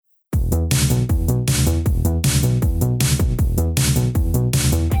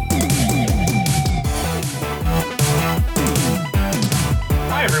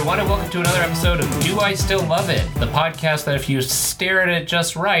to another episode of Do I Still Love It? The podcast that if you stare at it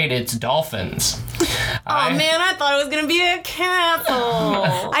just right, it's dolphins. Man, I thought it was going to be a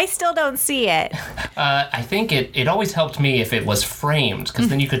castle. I still don't see it. I think it always helped me if it was framed, because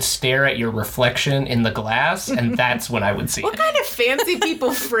then you could stare at your reflection in the glass, and that's when I would see What it. kind of fancy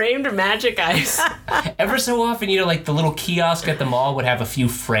people framed magic ice? Ever so often, like the little kiosk at the mall would have a few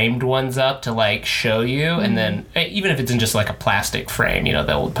framed ones up to like show you, and then even if it's in just like a plastic frame,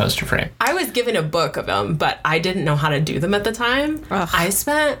 the old poster frame. I was given a book of them, but I didn't know how to do them at the time. Ugh. I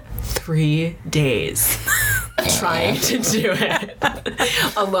spent 3 days trying to do it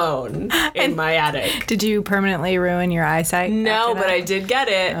alone in my attic. Did you permanently ruin your eyesight? No, after but that? I did get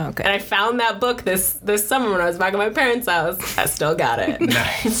it. Okay. And I found that book this summer when I was back at my parents' house. I still got it.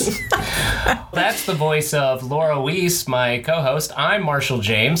 Nice. That's the voice of Laura Weiss, my co-host. I'm Marshall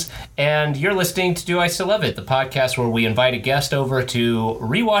James, and you're listening to Do I Still Love It, the podcast where we invite a guest over to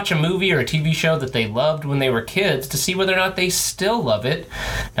rewatch a movie or a TV show that they loved when they were kids to see whether or not they still love it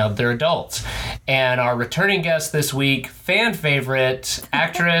now that they're adults. And our returning guest this week, fan favorite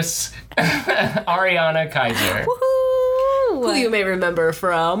actress Ariana Kaiser. Woohoo! Who you may remember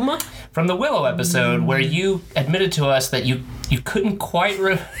from From the Willow episode, where you admitted to us that you couldn't quite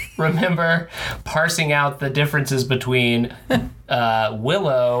remember parsing out the differences between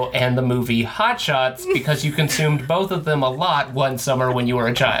Willow and the movie Hot Shots because you consumed both of them a lot one summer when you were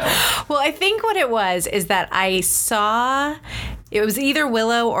a child. Well, I think what it was is that I saw... It was either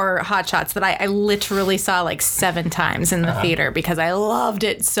Willow or Hot Shots that I literally saw like 7 times in the theater because I loved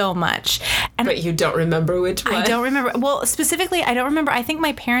it so much. And but you don't remember which one? I don't remember. Well, specifically, I don't remember. I think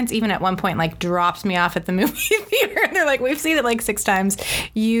my parents even at one point like dropped me off at the movie theater. And they're like, we've seen it like 6 times.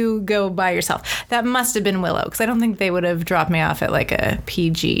 You go by yourself. That must have been Willow because I don't think they would have dropped me off at like a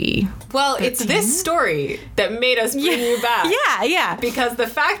PG. Well, it's this story that made us bring you back. Yeah. Because the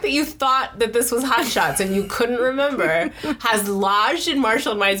fact that you thought that this was Hot Shots and you couldn't remember has lodged in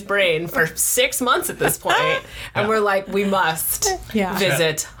Marshall and Mai's brain for 6 months at this point. And we're like, we must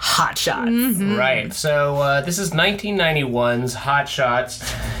visit Hot Shots. Mm-hmm. Right. So this is 1991's Hot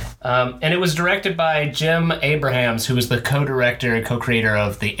Shots. And it was directed by Jim Abrahams, who was the co-director and co-creator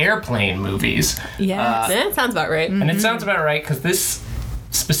of the Airplane movies. Yes. That sounds about right. And it sounds about right because this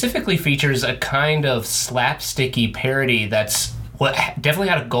specifically features a kind of slapsticky parody that's what definitely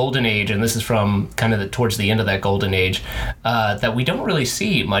had a golden age, and this is from kind of towards the end of that golden age, that we don't really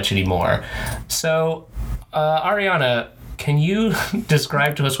see much anymore. So, Ariana, can you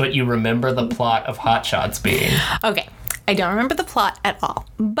describe to us what you remember the plot of Hot Shots being? Okay. I don't remember the plot at all,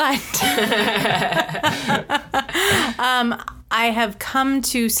 but I have come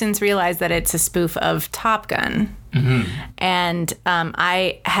to since realize that it's a spoof of Top Gun. Mm-hmm. And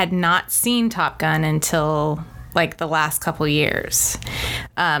I had not seen Top Gun until like the last couple years.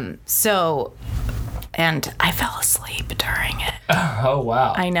 And I fell asleep during it. Oh,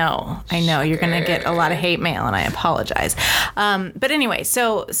 wow. I know. You're going to get a lot of hate mail, and I apologize. But anyway,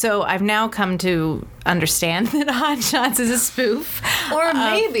 so I've now come to understand that Hot Shots is a spoof. Or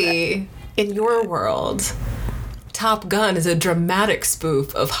maybe, in your world, Top Gun is a dramatic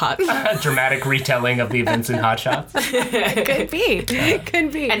spoof of Hot Shots. A dramatic retelling of the events in Hot Shots. Could be.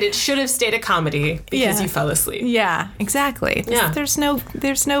 Could be. And it should have stayed a comedy because you fell asleep. Yeah, exactly. Yeah. There's no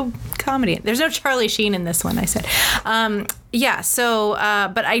comedy. There's no Charlie Sheen in this one, I said.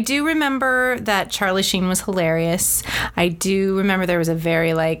 But I do remember that Charlie Sheen was hilarious. I do remember there was a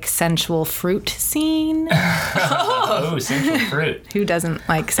very, sensual fruit scene. Oh, sensual fruit. Who doesn't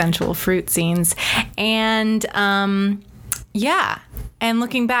like sensual fruit scenes? And, and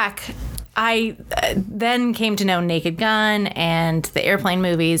looking back, I then came to know Naked Gun and the Airplane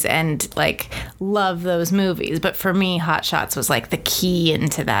movies and love those movies. But for me, Hot Shots was the key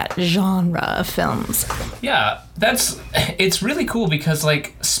into that genre of films. Yeah, it's really cool because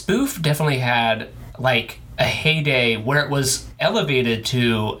spoof definitely had a heyday where it was elevated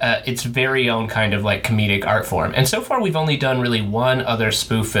to its very own kind of comedic art form. And so far we've only done really one other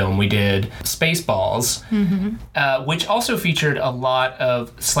spoof film. We did Spaceballs, which also featured a lot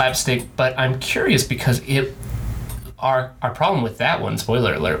of slapstick, but I'm curious because our problem with that one,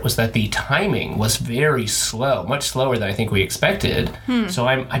 spoiler alert, was that the timing was very slow, much slower than I think we expected. So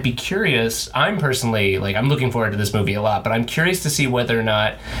I'd be curious. I'm personally, I'm looking forward to this movie a lot, but I'm curious to see whether or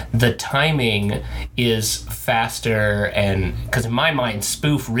not the timing is faster, and because in my mind,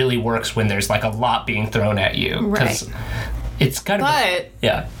 spoof really works when there's a lot being thrown at you. Right. It's kind of... But...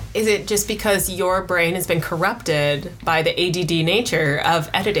 Yeah. Is it just because your brain has been corrupted by the ADD nature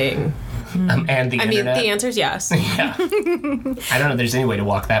of editing? And the internet? The answer is yes. Yeah. I don't know if there's any way to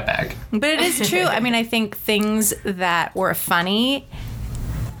walk that back. But it is true. I think things that were funny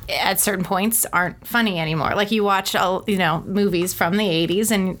at certain points aren't funny anymore. Like you watch movies from the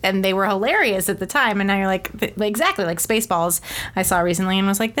 80s and they were hilarious at the time, and now you're like exactly like Spaceballs I saw recently and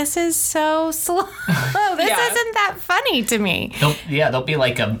was like, this is so slow. This isn't that funny to me. There'll be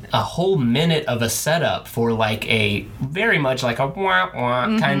like a whole minute of a setup for like a very much like a wah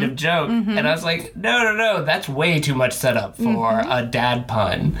wah kind of joke, and I was like, no, that's way too much setup for a dad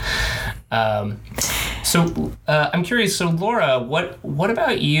pun. So I'm curious. So Laura, what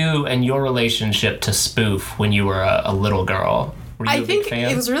about you and your relationship to spoof when you were a little girl? Were you a big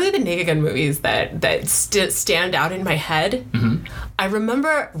fan? It was really the Naked Gun movies that stand out in my head. Mm-hmm. I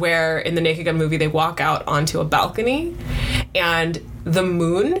remember where in the Naked Gun movie they walk out onto a balcony, and the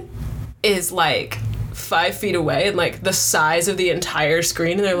moon is like 5 feet away and like the size of the entire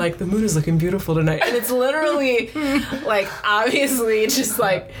screen, and they're like, the moon is looking beautiful tonight, and it's literally like obviously just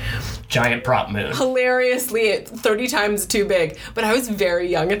like giant prop moon, hilariously 30 times too big. But I was very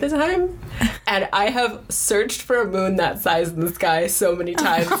young at the time, and I have searched for a moon that size in the sky so many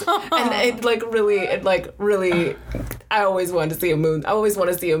times, and it really I always wanted to see a moon. I always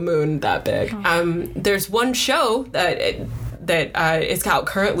want to see a moon that big. There's one show that is out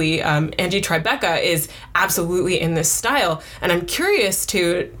currently. Angie Tribeca is absolutely in this style, and I'm curious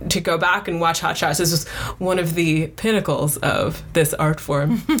to go back and watch Hot Shots. This is one of the pinnacles of this art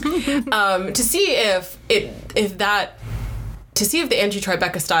form. To see if the Angie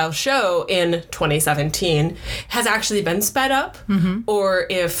Tribeca style show in 2017 has actually been sped up, or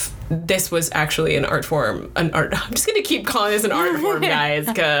if this was actually an art form. I'm just going to keep calling this an art form, guys,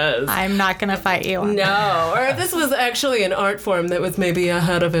 because I'm not going to fight you on that. Or if this was actually an art form that was maybe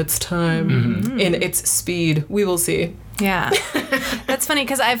ahead of its time in its speed. We will see. Yeah. That's funny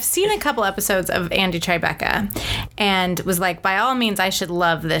because I've seen a couple episodes of Angie Tribeca and was like, by all means, I should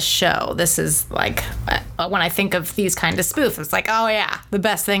love this show. This is like, when I think of these kind of spoofs, it's like, oh yeah, the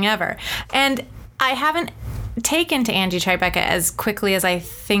best thing ever. And I haven't taken to Angie Tribeca as quickly as I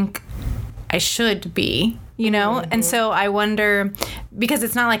think I should be, And so I wonder, because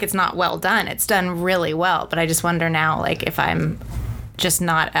it's not like it's not well done. It's done really well. But I just wonder now, like, if I'm just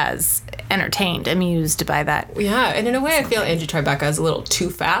not as entertained, amused by that. Yeah, and in a way I feel Angie Tribeca is a little too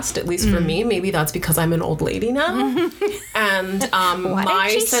fast, at least for me. Maybe that's because I'm an old lady now. And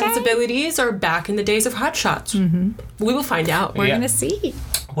my sensibilities are back in the days of Hot Shots. We will find out. We're going to see.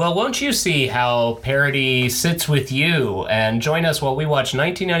 Well, won't you see how parody sits with you, and join us while we watch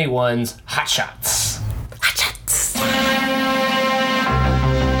 1991's Hot Shots. Hot Shots.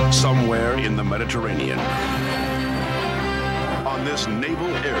 Somewhere in the Mediterranean, on this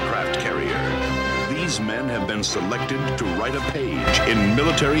naval aircraft carrier, these men have been selected to write a page in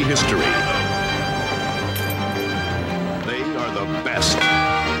military history. They are the best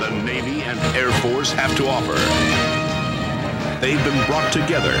the Navy and Air Force have to offer. They've been brought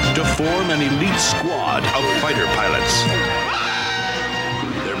together to form an elite squad of fighter pilots.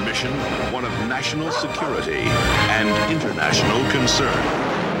 Their mission, one of national security and international concern.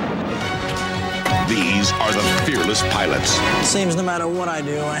 These are the fearless pilots. It seems no matter what I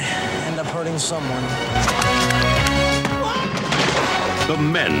do, I end up hurting someone. The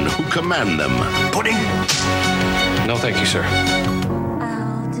men who command them. Pudding? No, thank you, sir.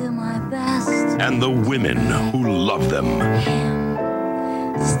 I'll do my best. And the women who love them.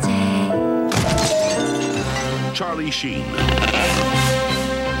 Stay. Charlie Sheen.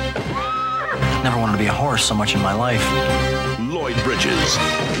 Never wanted to be a horse so much in my life. Lloyd Bridges.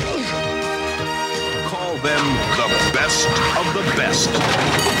 Call them the best of the best.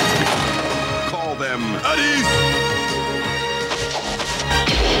 Call them Eddie.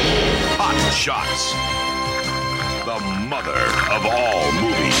 Hot Shots. The mother of all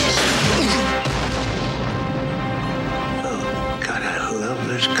movies. Oh, God, I love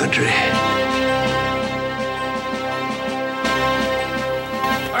this country.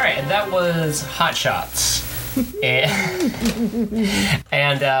 All right, and that was Hot Shots.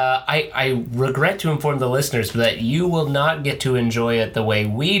 and I regret to inform the listeners that you will not get to enjoy it the way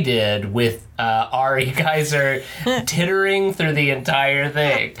we did with Ari Kaiser tittering through the entire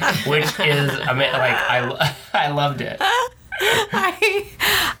thing, which is, I loved it.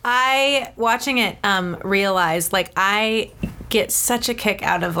 I watching it realized I get such a kick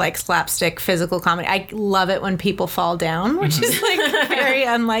out of slapstick physical comedy. I love it when people fall down, which is very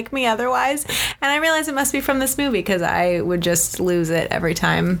unlike me otherwise. And I realize it must be from this movie because I would just lose it every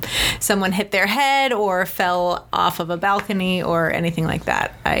time someone hit their head or fell off of a balcony or anything like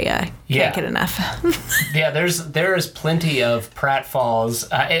that. I can't get enough. Yeah, there's plenty of pratfalls.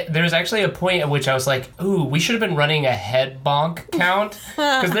 There's actually a point at which I was like, ooh, we should have been running a head bonk count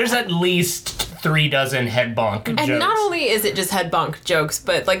because there's at least 3 dozen head bonk jokes. And not only is it just head bonk jokes,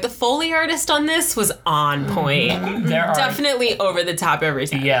 but like the Foley artist on this was on point. There are Definitely over the top every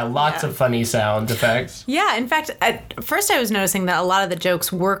time. lots of funny sound effects. Yeah, in fact, at first I was noticing that a lot of the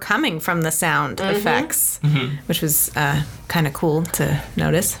jokes were coming from the sound effects, which was kind of cool to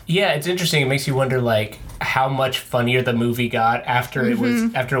notice. Yeah, it's interesting. It makes you wonder, like, how much funnier the movie got after it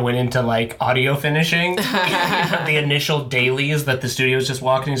went into like audio finishing. The initial dailies that the studio was just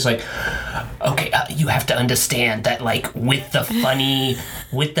walking, it's like, okay, you have to understand that, like, with the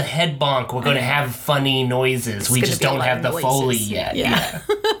head bonk, we're going to have funny noises. We just don't have the Foley yet. Yeah.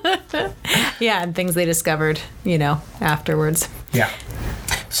 Yeah, and things they discovered, afterwards. Yeah.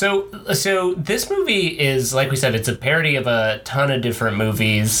 So this movie is, like we said, it's a parody of a ton of different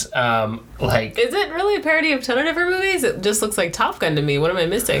movies. Is it really a parody of a ton of different movies? It just looks like Top Gun to me. What am I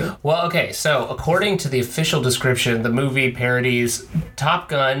missing? Well, okay, so according to the official description, the movie parodies Top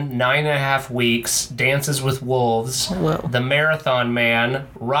Gun, 9.5 Weeks, Dances with Wolves, The Marathon Man,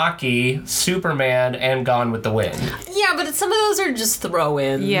 Rocky, Superman, and Gone with the Wind. Yeah, but some of those are just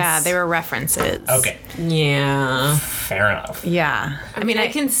throw-ins. Yeah, they were references. Okay. Yeah. Fair enough. Yeah. I mean, I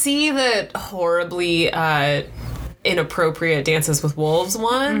can see the horribly inappropriate Dances with Wolves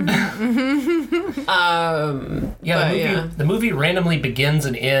one. The movie randomly begins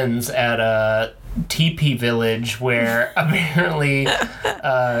and ends at a teepee village where apparently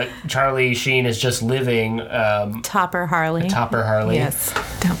Charlie Sheen is just living. Topper Harley. Yes.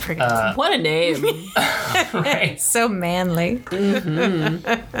 Don't forget. What a name. Right. So manly.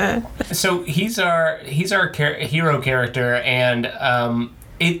 So he's our hero character, and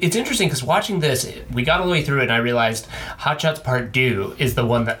it's interesting because watching this, we got all the way through it, and I realized Hot Shots Part 2 is the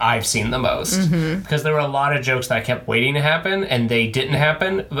one that I've seen the most. Because there were a lot of jokes that I kept waiting to happen, and they didn't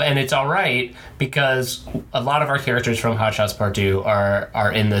happen. And it's all right, because a lot of our characters from Hot Shots Part 2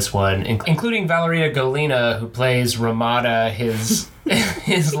 are in this one, including Valeria Golina, who plays Ramada, his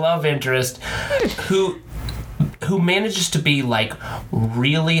love interest, who manages to be, like,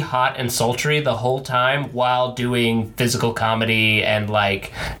 really hot and sultry the whole time while doing physical comedy and,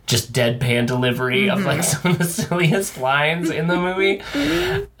 like, just deadpan delivery of, like, some of the silliest lines in the movie.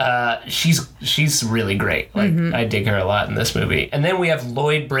 She's really great. Like, I dig her a lot in this movie. And then we have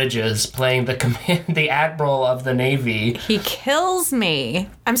Lloyd Bridges playing the Admiral of the Navy. He kills me.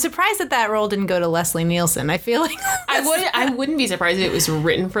 I'm surprised that role didn't go to Leslie Nielsen. I feel like I wouldn't be surprised if it was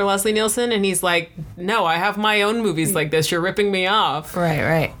written for Leslie Nielsen, and he's like, no, I have my own movies like this. You're ripping me off.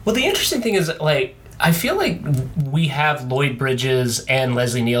 Right. Well, the interesting thing is, like, I feel like we have Lloyd Bridges and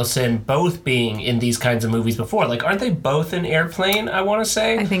Leslie Nielsen both being in these kinds of movies before. Like, aren't they both in Airplane, I want to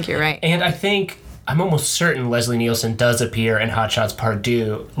say? I think you're right. And I'm almost certain Leslie Nielsen does appear in Hot Shots Part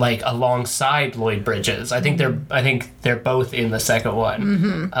 2, like, alongside Lloyd Bridges. I think they're both in the second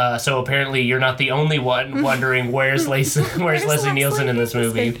one. So apparently you're not the only one wondering where's Leslie Nielsen in this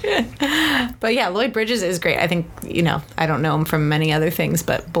movie. But yeah, Lloyd Bridges is great. I think, I don't know him from many other things,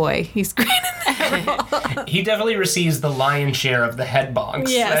 but boy, he's great in that role. He definitely receives the lion's share of the head bonks.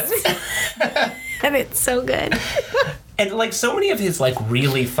 Yes. And it's so good. And, like, so many of his, like,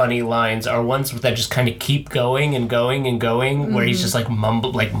 really funny lines are ones that just kind of keep going and going and going, where he's just, like,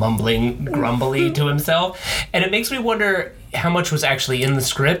 mumbling grumbly to himself. And it makes me wonder how much was actually in the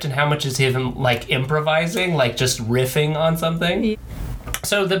script and how much is him, like, improvising, like, just riffing on something.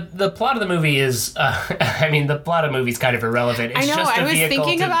 So the plot of the movie is, the plot of the movie is kind of irrelevant. It's I know, just a I was vehicle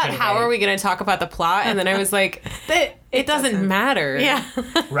thinking to about convey. how are we going to talk about the plot, and then I was like, it doesn't matter. Yeah.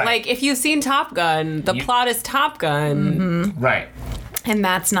 Right. Like, if you've seen Top Gun, the plot is Top Gun. Right. And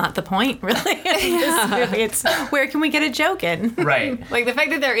that's not the point, really. This movie. It's where can we get a joke in? Right. Like, the fact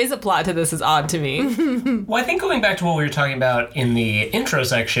that there is a plot to this is odd to me. Well, I think going back to what we were talking about in the intro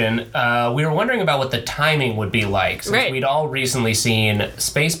section, we were wondering about what the timing would be like, since Right. we'd all recently seen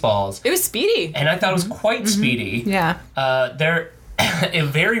Spaceballs. It was speedy. And I thought it was quite speedy. Yeah. It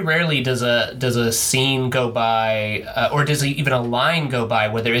very rarely does a scene go by, or does even a line go by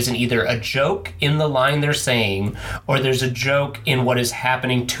where there isn't either a joke in the line they're saying, or there's a joke in what is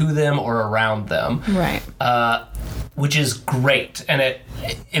happening to them or around them. Right. Which is great, and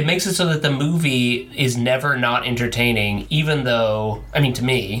it makes it so that the movie is never not entertaining, even though, to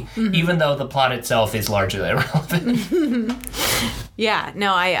me, even though the plot itself is largely irrelevant. Yeah,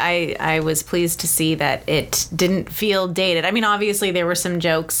 no, I was pleased to see that it didn't feel dated. I mean, obviously there were some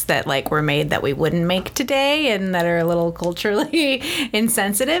jokes that, like, were made that we wouldn't make today and that are a little culturally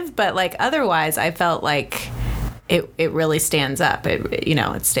insensitive, but, like, otherwise I felt like it really stands up.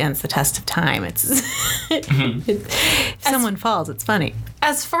 It stands the test of time. It's if someone falls, it's funny.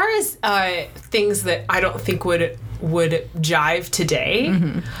 As far as things that I don't think would would jive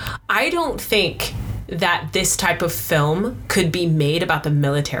today, I don't think that this type of film could be made about the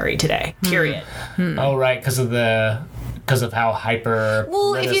military today, period. Oh, right, because of how hyper.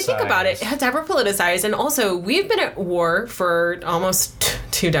 Well, if you think about it, it's hyper politicized, and also we've been at war for almost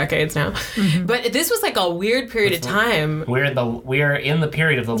 2 decades now. But this was like a weird period of time. We're in the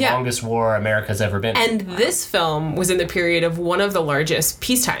period of the longest war America's ever been. And this film was in the period of one of the largest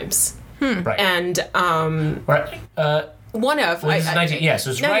peacetimes. Right. And one of well,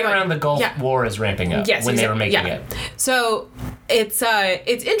 so it's right around the Gulf War is ramping up when they were making it. So it's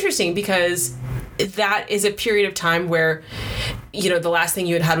interesting because that is a period of time where, the last thing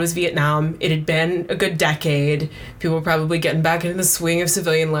you had was Vietnam. It had been a good decade. People were probably getting back into the swing of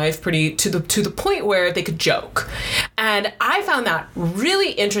civilian life pretty to the point where they could joke. And I found that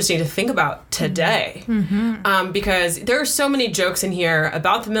really interesting to think about today, because there are so many jokes in here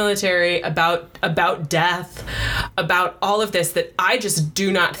about the military, about death, about all of this that I just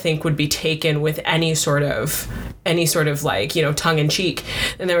do not think would be taken with any sort of like, tongue in cheek.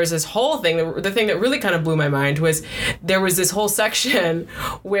 And there was this whole thing, the thing that really kind of blew my mind was there was this whole section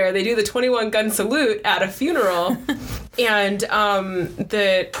where they do the 21 gun salute at a funeral, and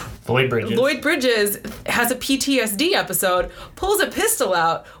the Lloyd Bridges has a PTSD episode, pulls a pistol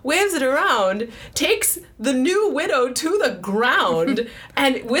out, waves it around, takes the new widow to the ground,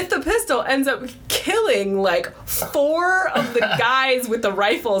 and with the pistol ends up killing like 4 of the guys with the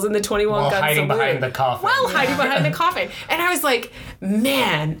rifles in the 21 gun salute. Hiding behind the coffin. Hiding behind the coffin. And I was like,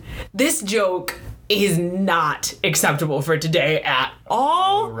 man, this joke is not acceptable for today at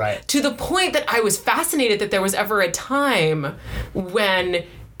all. Right. To the point that I was fascinated that there was ever a time when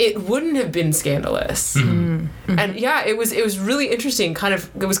it wouldn't have been scandalous. And it was really interesting.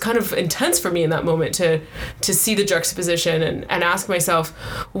 It was kind of intense for me in that moment to see the juxtaposition and ask myself,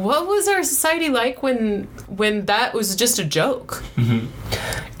 what was our society like when that was just a joke?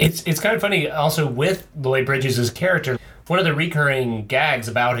 It's kind of funny also with Lloyd Bridges' character. One of the recurring gags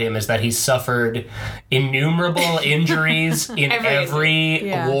about him is that he suffered innumerable injuries in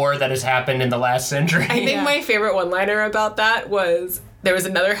every war that has happened in the last century. I think my favorite one-liner about that was there was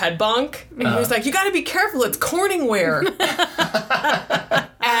another head bonk, and he was like, "You got to be careful, it's Corningware."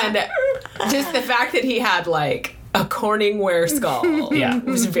 And just the fact that he had like a Corningware skull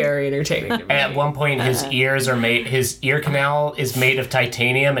was very entertaining to me. And at one point his ear canal is made of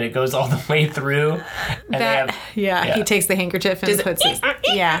titanium and it goes all the way through. And he takes the handkerchief and puts it.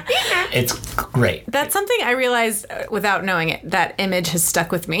 It's great. That's something I realized without knowing it. That image has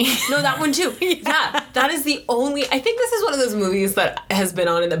stuck with me. No, that one too. That is the only, I think this is one of those movies that has been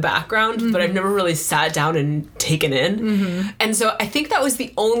on in the background, but I've never really sat down and taken in. And so I think that was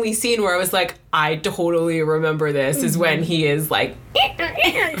the only scene where I was like, I totally remember this, is when he is like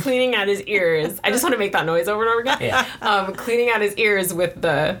cleaning out his ears. I just want to make that noise over and over again. Yeah. Cleaning out his ears with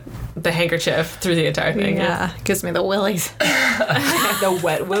the handkerchief through the entire thing. Yeah, gives me the willies. The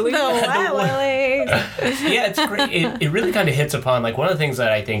wet willies. Willies. Yeah, it's great. It really kind of hits upon, like, one of the things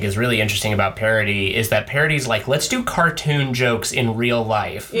that I think is really interesting about parody is that parody's like, let's do cartoon jokes in real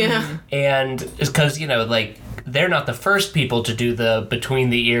life. Yeah. And it's because, like, they're not the first people to do the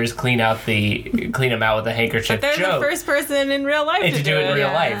between the ears clean them out with a handkerchief but they're joke. The first person in real life to do it in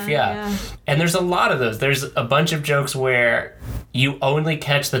real life. Yeah. And there's a lot of those. There's a bunch of jokes where you only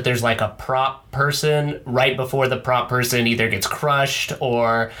catch that there's like a prop person right before the prop person either gets crushed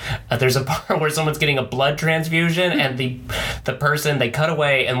or there's a part where someone's getting a blood transfusion and the person, they cut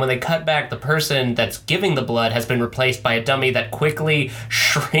away, and when they cut back, the person that's giving the blood has been replaced by a dummy that quickly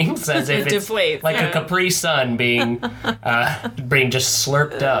shrinks as if it's deflates, like a Capri Sun being just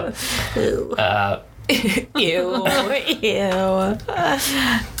slurped up. Ew.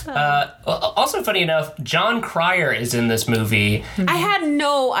 Also, funny enough, John Cryer is in this movie. I had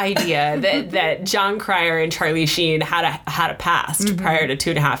no idea that John Cryer and Charlie Sheen had a past prior to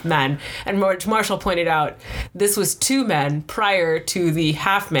 2.5 Men. And Marshall pointed out this was 2 men prior to the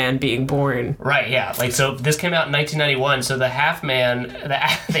Half Man being born. Right, yeah. Like, so this came out in 1991, so the Half Man,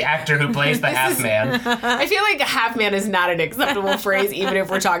 the actor who plays the Half Man. I feel like a Half Man is not an acceptable phrase, even if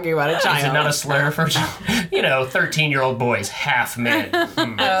we're talking about a child. Is it not a slur for, 13-year-old boys? Half men.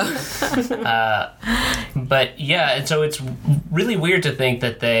 But yeah, and so it's really weird to think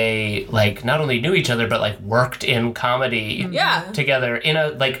that they like not only knew each other but like worked in comedy together in a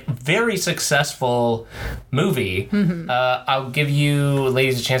like very successful movie. I'll give you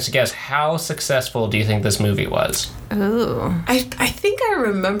ladies a chance to guess, how successful do you think this movie was? Ooh. I think I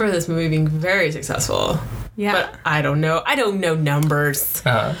remember this movie being very successful. Yeah. But I don't know. I don't know numbers.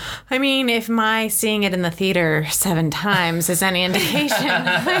 I mean, if my seeing it in the theater 7 times is any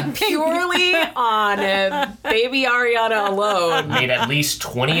indication, Purely on Baby Ariana alone. Made at least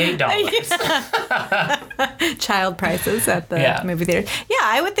 $28. child prices at the movie theater. Yeah,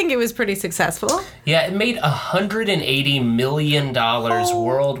 I would think it was pretty successful. Yeah, it made $180 million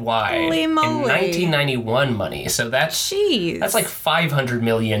worldwide moly. in 1991 money. So that's like $500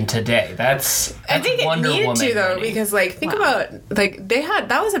 million today. That's I think Wonder it needed Woman to, though, money. because, like, think about, like,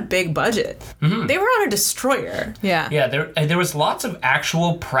 that was a big budget. Mm-hmm. They were on a destroyer. Yeah. Yeah, there was lots of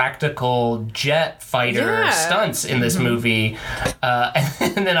actual practical jet fighter stunts in this movie.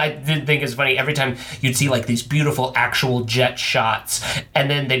 And then I did think it's funny, every time you'd see like these beautiful actual jet shots, and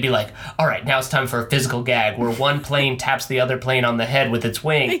then they'd be like, all right, now it's time for a physical gag where one plane taps the other plane on the head with its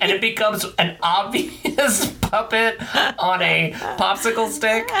wing, and it becomes an obvious puppet on a popsicle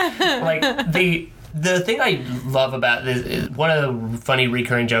stick. Like, the thing I love about this is one of the funny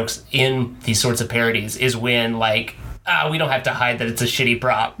recurring jokes in these sorts of parodies is when, like, we don't have to hide that it's a shitty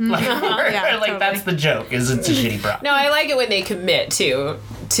prop. Like, totally. that's the joke, is it's a shitty prop. No, I like it when they commit to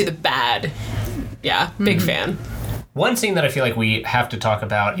the bad. Yeah, big fan. One scene that I feel like we have to talk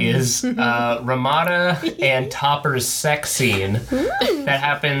about is Ramada and Topper's sex scene that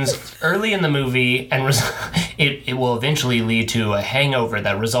happens early in the movie, and it will eventually lead to a hangover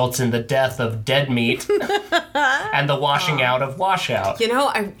that results in the death of Dead Meat and the washing out of Washout. You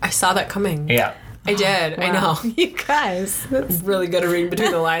know, I saw that coming. Yeah. I did. I know. You guys, That's really good at reading between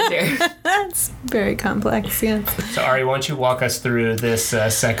the lines here. that's very complex, yes. So, Ari, why don't you walk us through this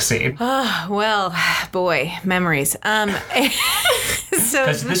sex scene? Well, boy, memories. So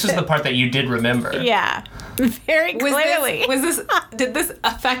Because this is the part that you did remember. yeah, very clearly. Did this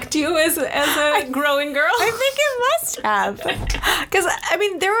affect you as a growing girl? I think it must have, because I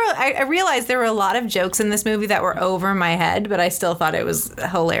mean, I realized there were a lot of jokes in this movie that were over my head, but I still thought it was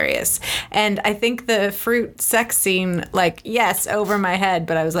hilarious. And I think the fruit sex scene, like, yes, over my head,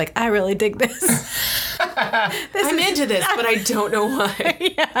 but I was like, I really dig this. I'm into this, but I don't know why.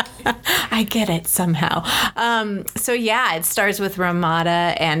 Yeah, I get it somehow. So yeah, it starts with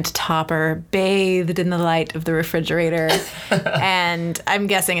Ramada and Topper bathed in the light of the refrigerator, and I'm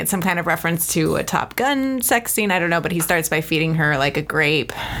guessing it's some kind of reference to a Top Gun sex scene. I don't know, but he starts by feeding her like a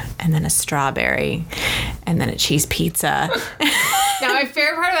grape, and then a strawberry, and then a cheese pizza. Now, my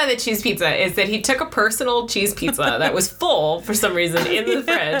favorite part about the cheese pizza is that he took a personal cheese pizza that was full for some reason in the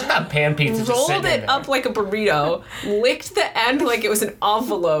fridge, Pan pizza just rolled sitting in it there. up like a burrito, licked the end like it was an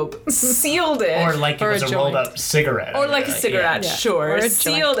envelope, sealed it. Or like it was a rolled up cigarette. Or like a cigarette, Yeah. sure. Or a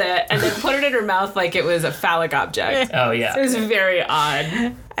Sealed it and then put it in her mouth like it was a phallic object. Oh, yeah. It was very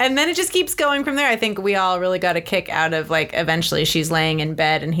odd. And then it just keeps going from there. I think we all really got a kick out of, like, eventually she's laying in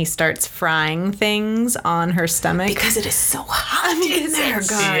bed and he starts frying things on her stomach. Because it is so hot in there, guys.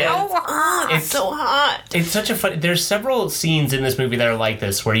 Yeah. So hot. It's so hot. It's such a fun. There's several scenes in this movie that are like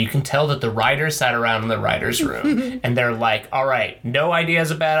this, where you can tell that the writers sat around in the writers' room and they're like, "All right, no idea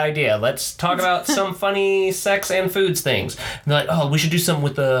is a bad idea. Let's talk about some funny sex and foods things." And they're like, "Oh, we should do something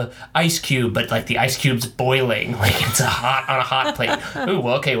with the ice cube, but like the ice cube's boiling, like it's on a hot plate. Ooh,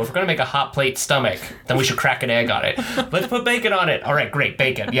 well, okay, well, if we're gonna make a hot plate stomach, then we should crack an egg on it. Let's put bacon on it. All right, great,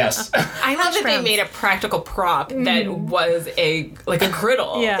 bacon. Yes." I love that they made a practical prop that was a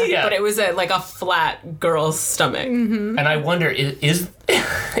griddle. Yeah. Yeah. But it was like a flat girl's stomach. And I wonder, is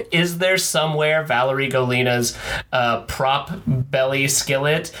there somewhere Valerie Golina's prop belly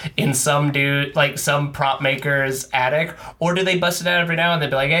skillet in some dude, like some prop maker's attic, or do they bust it out every now and then?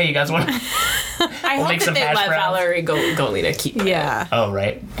 Be like, "Hey, you guys want?" I hope make that some they hash let browns. Valerie Golina keep it. Yeah. Oh,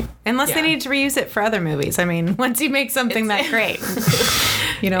 right. Unless they Yeah. need to reuse it for other movies. I mean, once you make something that great,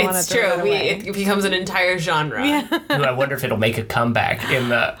 you don't want to It's throw true. it away. It becomes an entire genre. Ooh, I wonder if it'll make a comeback in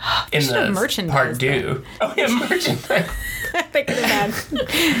the should have merchandise part two. Oh, yeah, merchandise. They could have had.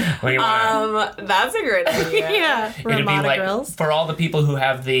 What do you want? That's a great idea. Yeah. It'd be Ramada like grills. for all the people who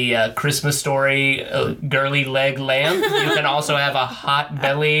have the Christmas Story girly leg lamp, you can also have a hot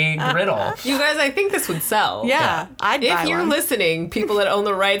belly griddle. You guys, I think this would sell. Yeah. I'd buy If you're one. listening, people that own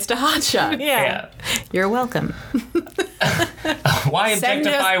the rights to Hot Shots. Yeah. You're welcome. Why Send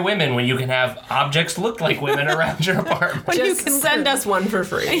objectify women when you can have objects look like women around your apartment? When you Just can send us one for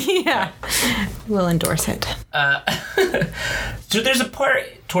free. Yeah. We'll endorse it. So there's a part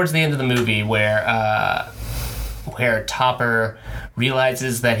towards the end of the movie where Topper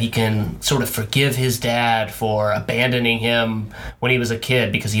realizes that he can sort of forgive his dad for abandoning him when he was a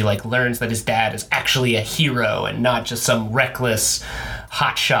kid, because he like learns that his dad is actually a hero and not just some reckless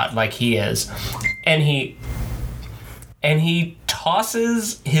hotshot like he is, and he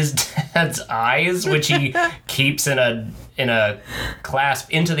tosses his dad's eyes, which he keeps in a clasp,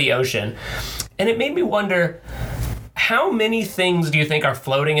 into the ocean. And it made me wonder, how many things do you think are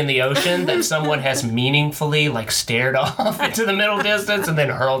floating in the ocean that someone has meaningfully stared off into the middle distance and then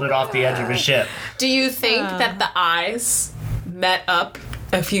hurled it off the edge of a ship? Do you think that the eyes met up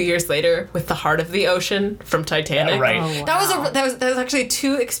a few years later with the heart of the ocean from Titanic? Right. Oh, wow. That was actually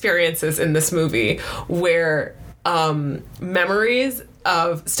two experiences in this movie where memories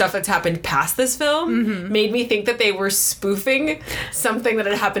of stuff that's happened past this film made me think that they were spoofing something that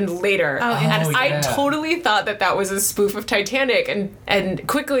had happened later. And I totally thought that was a spoof of Titanic and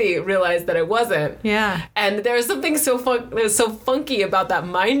quickly realized that it wasn't. Yeah. And there was something so funky about that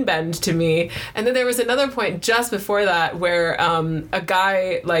mind bend to me. And then there was another point just before that where a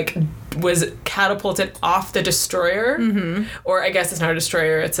guy was catapulted off the destroyer, or I guess it's not a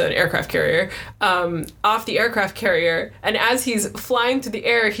destroyer, it's an aircraft carrier, off the aircraft carrier, and as he's flying through the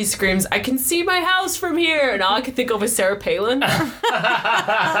air, he screams, "I can see my house from here," and all I could think of was Sarah Palin.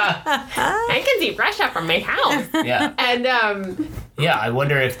 I can see Russia from my house. Yeah. And yeah, I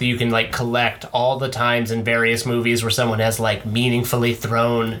wonder if you can collect all the times in various movies where someone has meaningfully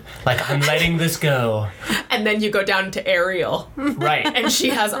thrown, I'm letting this go. and then you go down to Ariel, Right. and she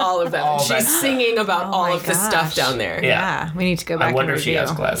has all of them. All She's that. singing about all my of the stuff down there. Yeah. We need to go back I wonder and if she review.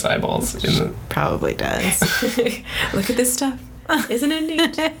 has glass eyeballs. Probably does. Look at this stuff. Isn't it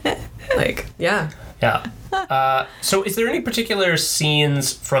neat? Yeah. Yeah. So is there any particular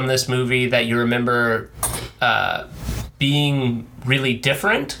scenes from this movie that you remember being really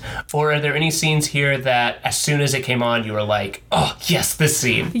different? Or are there any scenes here that as soon as it came on, you were like, oh, yes, this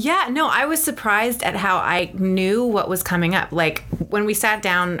scene? Yeah, no, I was surprised at how I knew what was coming up. When we sat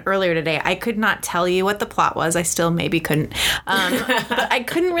down earlier today, I could not tell you what the plot was. I still maybe couldn't. But I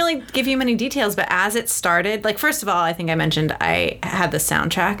couldn't really give you many details. But as it started, first of all, I think I mentioned I had the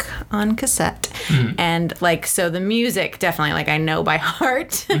soundtrack on cassette. And, so the music, definitely, I know by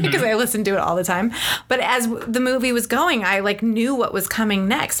heart because I listen to it all the time. But as the movie was going, I, knew what was coming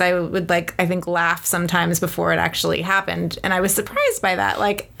next. I would I think laugh sometimes before it actually happened, and I was surprised by that.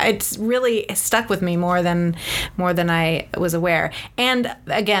 It's really stuck with me more than I was aware. And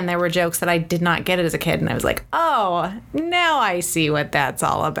again, there were jokes that I did not get as a kid, and I was like, oh, now I see what that's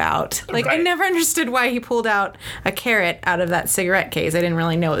all about. I Right. never understood why he pulled out a carrot out of that cigarette case. I didn't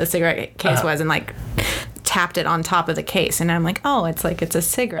really know what the cigarette case was, and tapped it on top of the case, and I'm like, oh, it's a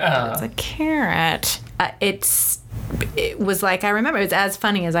cigarette, but it's a carrot. It was I remember, it was as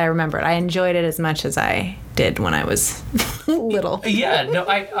funny as I remember it. I enjoyed it as much as I did when I was little. Yeah, no,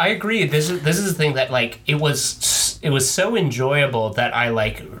 I agree. This is the thing that it was so enjoyable that I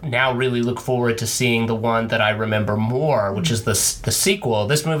now really look forward to seeing the one that I remember more, which is the sequel.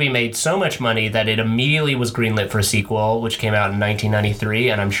 This movie made so much money that it immediately was greenlit for a sequel, which came out in 1993,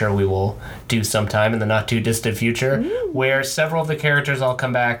 and I'm sure we will do sometime in the not too distant future, where several of the characters all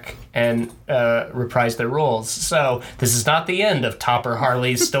come back and reprise their roles. So this is not the end of Topper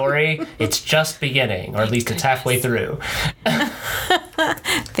Harley's story. It's just beginning, or at least it's halfway through.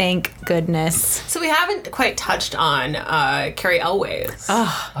 Thank goodness. So we haven't quite touched on Cary Elwes.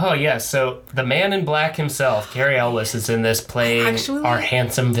 Oh, yeah. So the man in black himself, Cary Elwes, is in this playing our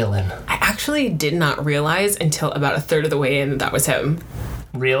handsome villain. I actually did not realize until about a third of the way in that was him.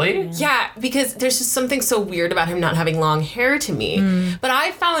 Really? Yeah, because there's just something so weird about him not having long hair to me. But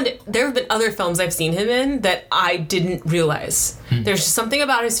I found there have been other films I've seen him in that I didn't realize. There's just something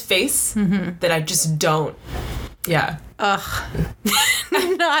about his face that I just don't. Yeah. Ugh.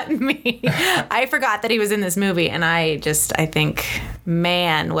 Not me. I forgot that he was in this movie, and I think,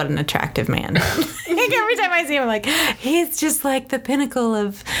 man, what an attractive man. Every time I see him, I'm like, he's just the pinnacle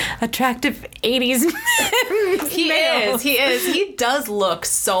of attractive 80s men. He is. He does look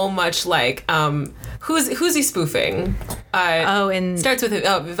so much like, who's he spoofing? Starts with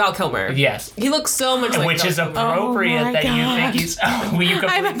Val Kilmer. Yes. He looks so much like Which Val is Kilmer. appropriate that you think he's...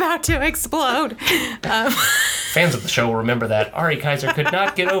 I'm about to explode. Fans of the show will remember that Ari Kaiser could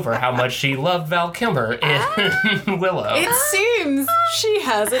not get over how much she loved Val Kilmer in Willow. It seems she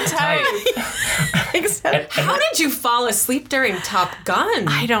has a type. Except, How did you fall asleep during Top Gun?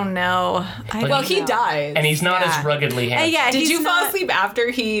 I don't know. Well, he dies. And he's not as ruggedly handsome. Yeah, Did he's you fall not- asleep after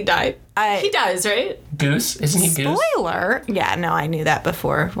he died? He dies, right? Goose? Isn't he Goose? Spoiler. Yeah, no, I knew that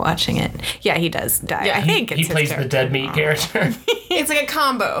before watching it. Yeah, he does die. Yeah, I think it's he his plays the character. dead meat character. It's like a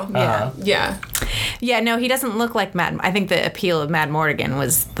combo. Yeah. Yeah. Yeah, no, he doesn't look like Mad. I think the appeal of Mad Mortigan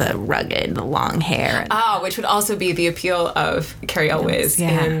was the rugged, the long hair. Which would also be the appeal of Carrie Elways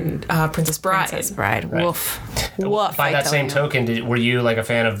in Princess Bride. Princess Bride. Right. Woof. Woof. By that same token, were you like a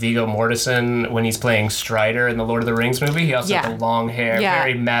fan of Viggo Mortensen when he's playing Strider in the Lord of the Rings movie? He also had the long hair,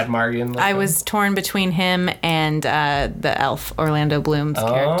 very Mad Morgan looking. I was torn between him and the elf Orlando Bloom's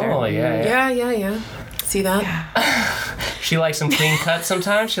character. Oh, Yeah. See that? She likes them clean cut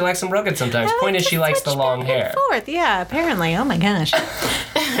sometimes. She likes them rugged sometimes. Point is, she likes the long hair. Forth. Yeah, apparently. Oh my gosh.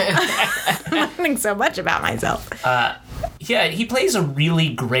 I'm learning so much about myself. Yeah, he plays a really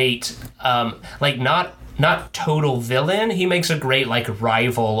great, not total villain. He makes a great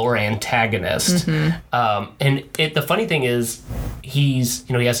rival or antagonist. And the funny thing is, he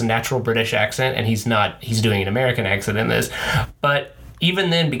has a natural British accent, and he's doing an American accent in this, but.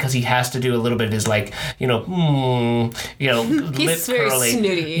 Even then, because he has to do a little bit of his lip curling. He's very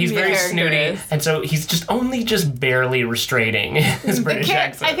snooty. He's very snooty, and so he's just barely restraining his British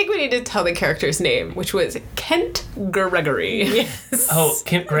accent. I think we need to tell the character's name, which was Kent Gregory. Yes. Oh,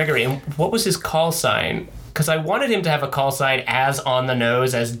 Kent Gregory. And what was his call sign? Because I wanted him to have a call sign as on the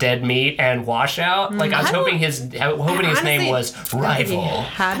nose as Dead Meat and Washout. I was hoping his name was Rival.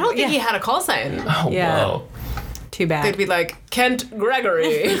 I don't think he had a call sign. Oh, whoa. Too bad. They'd be like, Kent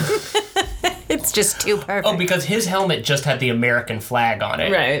Gregory. It's just too perfect. Oh, because his helmet just had the American flag on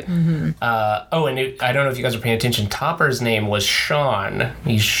it. Right. And I don't know if you guys are paying attention. Topper's name was Sean.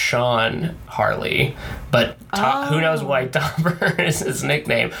 He's Sean Harley. But who knows why Topper is his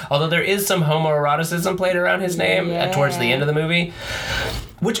nickname. Although there is some homoeroticism played around his name towards the end of the movie.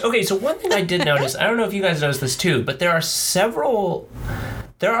 So one thing I did notice, I don't know if you guys noticed this too, but there are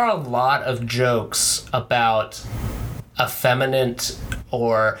a lot of jokes about effeminate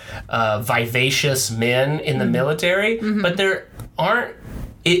or vivacious men in the military, but there aren't.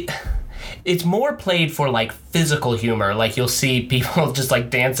 It's more played for physical humor. You'll see people just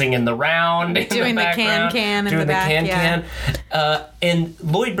dancing in the round, doing the can in the back, and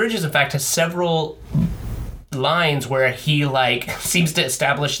Lloyd Bridges, in fact, has several lines where he seems to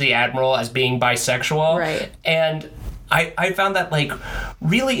establish the Admiral as being bisexual, right? And I found that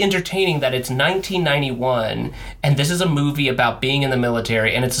really entertaining that it's 1991 and this is a movie about being in the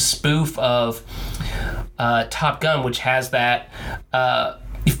military, and it's a spoof of Top Gun, which has that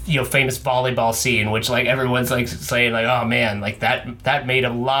famous volleyball scene, which everyone's saying oh man, that made a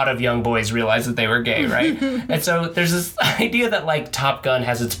lot of young boys realize that they were gay, right? And so there's this idea that Top Gun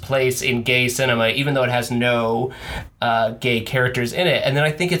has its place in gay cinema, even though it has no gay characters in it. And then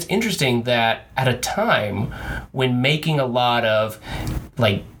I think it's interesting that at a time when making a lot of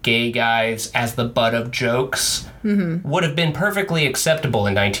gay guys as the butt of jokes would have been perfectly acceptable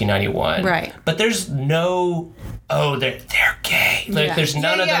in 1991, right? But there's no they're gay. There's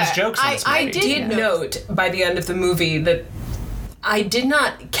none of those jokes in this movie. I did note by the end of the movie that I did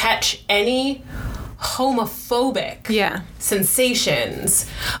not catch any homophobic sensations.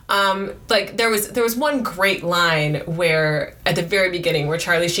 There was one great line where at the very beginning where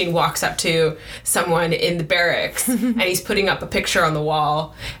Charlie Sheen walks up to someone in the barracks and he's putting up a picture on the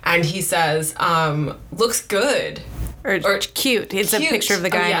wall and he says, looks good. Or cute. It's cute. A picture of the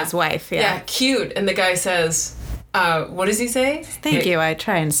guy and his wife. Yeah, cute. And the guy says, what does he say? Thank you. I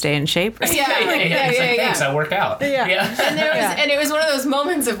try and stay in shape. Thanks, I work out. And it was one of those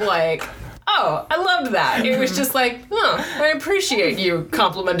moments of oh, I loved that. It was just I appreciate you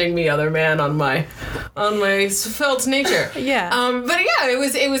complimenting me, other man, on my svelte nature.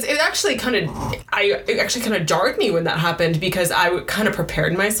 It actually kind of jarred me when that happened, because I kind of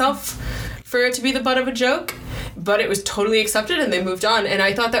prepared myself for it to be the butt of a joke, but it was totally accepted and they moved on, and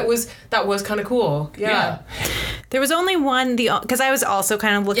I thought that was kind of cool. There was only one, because I was also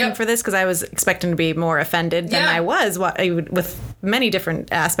kind of looking for this, because I was expecting to be more offended than I was with many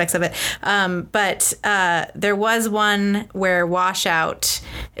different aspects of it. But there was one where Washout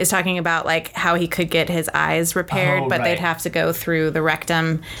is talking about how he could get his eyes repaired, but they'd have to go through the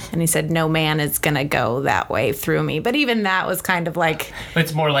rectum, and he said, no man is going to go that way through me. But even that was kind of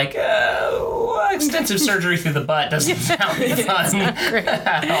It's more extensive surgery through the butt doesn't sound fun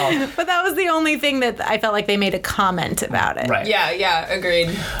at all. But that was the only thing that I felt like they made a comment about it. Right. Yeah, agreed.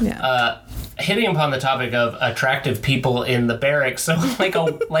 Yeah. Hitting upon the topic of attractive people in the barracks, so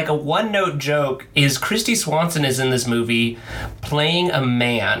a one-note joke is Christy Swanson is in this movie playing a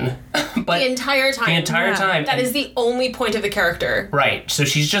man, but the entire time. That is the only point of the character. Right. So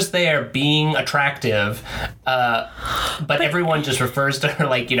she's just there being attractive, but everyone just refers to her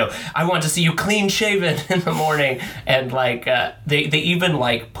I want to see you clean shaven in the morning, and they even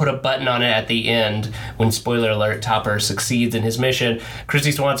put a button on it at the end when, spoiler alert, Topper succeeds in his mission.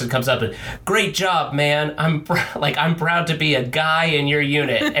 Christy Swanson comes up and, great job, man. I'm proud to be a guy in your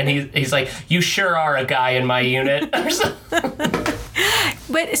unit. And he's like, you sure are a guy in my unit.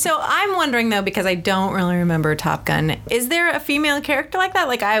 But so I'm wondering though, because I don't really remember Top Gun, is there a female character like that?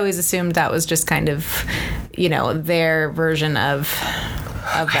 Like I always assumed that was just kind of, their version of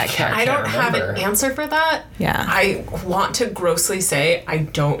that character. I don't have an answer for that. Yeah. I want to grossly say I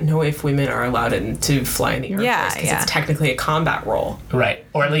don't know if women are allowed to fly in the Air Force because it's technically a combat role. Right.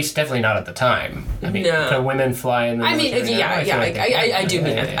 Or at least definitely not at the time. I mean, can women fly in the military now? I do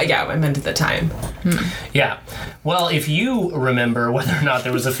mean it. Yeah, I meant at the time. Yeah. Well, if you remember whether or not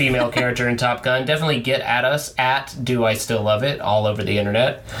there was a female character in Top Gun, definitely get at us at Do I Still Love It all over the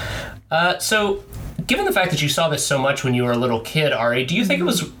internet. So, given the fact that you saw this so much when you were a little kid, Ari, do you think it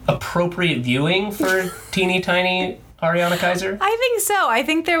was appropriate viewing for teeny tiny Ariana Kaiser? I think so. I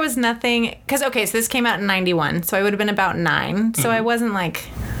think there was nothing... Because, so this came out in 91, so I would have been about 9. So I wasn't like,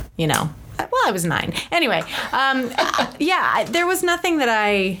 well, I was 9. Anyway, there was nothing that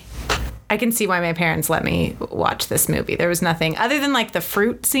I can see why my parents let me watch this movie. There was nothing other than like the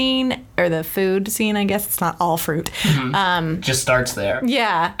fruit scene or the food scene. I guess it's not all fruit. Just starts there.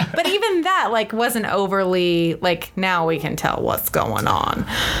 Yeah. But even that wasn't overly now we can tell what's going on.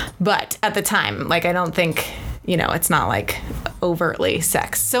 But at the time, I don't think, it's not overtly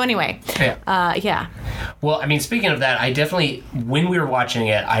sex. So anyway, yeah. Well, I mean, speaking of that, I definitely, when we were watching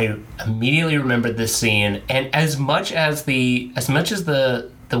it, I immediately remembered this scene. And as much as the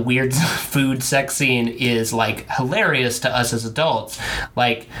weird food sex scene is hilarious to us as adults.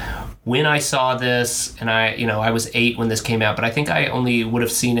 When I saw this, and I was 8 when this came out, but I think I only would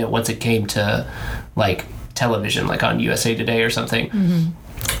have seen it once it came to television, on USA Today or something. Mm-hmm.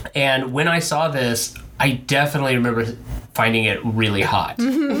 And when I saw this, I definitely remember finding it really hot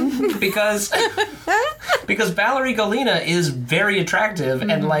because Valerie Golina is very attractive,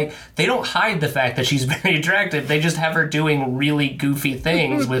 and they don't hide the fact that she's very attractive. They just have her doing really goofy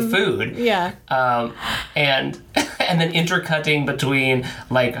things with food. Yeah. And then intercutting between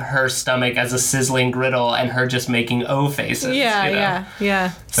her stomach as a sizzling griddle and her just making O faces. Yeah.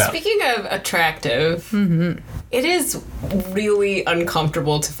 So. Speaking of attractive, it is really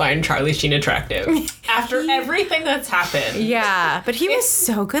uncomfortable to find Charlie Sheen attractive after everything that's happened. Yeah, but he was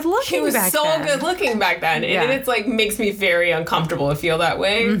so good looking. He was good looking back then, and it's makes me very uncomfortable to feel that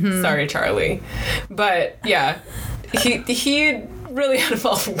way. Mm-hmm. Sorry, Charlie, but yeah, he really had a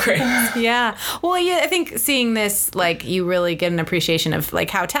fall from grace. Yeah. Well, I think seeing this, you really get an appreciation of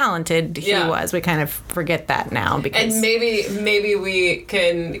how talented he was. We kind of forget that now because, and maybe we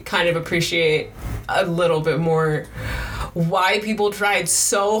can kind of appreciate a little bit more why people tried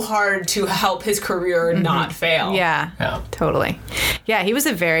so hard to help his career not fail. Yeah, totally. Yeah, he was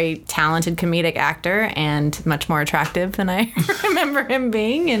a very talented comedic actor and much more attractive than I remember him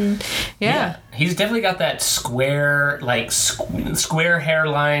being. And yeah. He's definitely got that square, square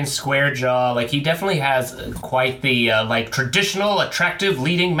hairline, square jaw. He definitely has quite the, traditional attractive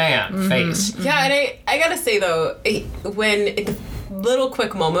leading man face. Yeah, and I gotta say, though, when... little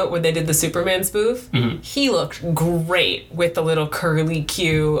quick moment when they did the Superman spoof, he looked great with the little curly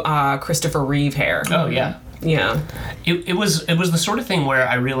Q Christopher Reeve hair. Oh, yeah. Yeah. It was the sort of thing where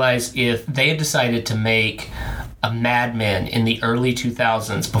I realized if they had decided to make a Mad Men in the early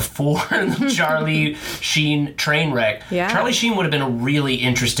 2000s before the Charlie Sheen train wreck, Charlie Sheen would have been a really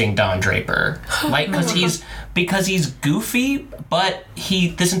interesting Don Draper. Because he's goofy, but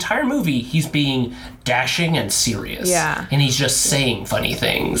this entire movie he's being dashing and serious. Yeah. And he's just saying funny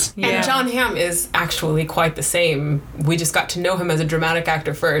things. Yeah. And John Hamm is actually quite the same. We just got to know him as a dramatic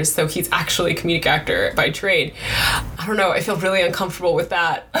actor first, so he's actually a comedic actor by trade. I don't know, I feel really uncomfortable with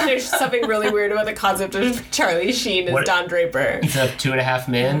that. There's something really weird about the concept of Charlie Sheen as Don Draper. Instead of 2.5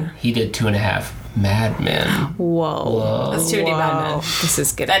 Men, he did 2.5 Mad Men. Whoa. That's too many Mad Men. This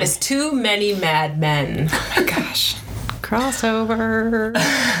is good. That is too many Mad Men. Oh my gosh. Crossover.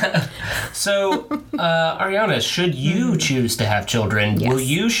 So, Ariana, should you choose to have children, will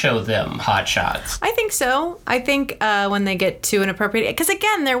you show them Hot Shots? I think so. I think when they get too inappropriate, because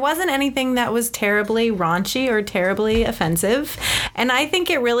again, there wasn't anything that was terribly raunchy or terribly offensive, and I think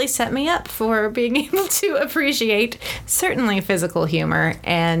it really set me up for being able to appreciate certainly physical humor,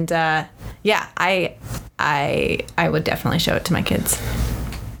 and I would definitely show it to my kids.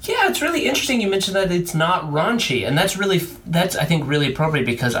 Yeah, it's really interesting you mentioned that it's not raunchy, and that's I think really appropriate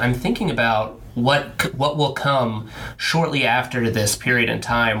because I'm thinking about what will come shortly after this period in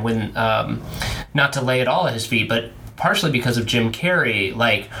time when, not to lay it all at his feet, but partially because of Jim Carrey,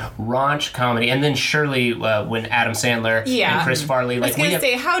 like raunch comedy, and then surely when Adam Sandler and Chris Farley, like I was gonna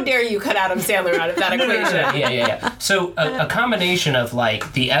say, how dare you cut Adam Sandler out of that equation? Yeah. So a combination of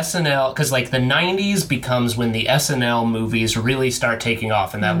like the SNL, because like the 90s becomes when the SNL movies really start taking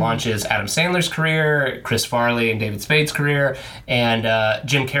off, and that launches Adam Sandler's career, Chris Farley and David Spade's career, and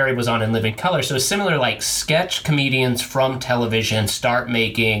Jim Carrey was on In Living Color. So similar, like sketch comedians from television start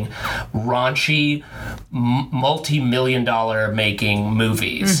making raunchy, multi-million dollar making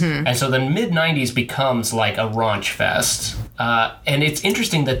movies. And so the mid-90s becomes like a raunch fest. And it's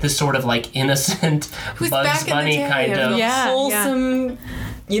interesting that this sort of like innocent Bugs Bunny kind of wholesome,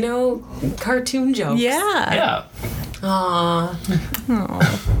 you know, cartoon jokes. Yeah. Aww.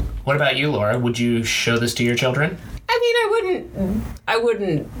 What about you, Laura? Would you show this to your children? I mean, I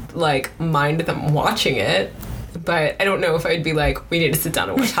wouldn't like mind them watching it, but I don't know if I'd be like, we need to sit down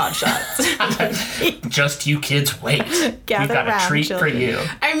and watch Hot Shots. Just you kids wait. We've got a treat for you.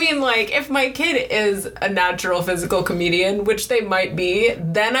 I mean, like, if my kid is a natural physical comedian, which they might be,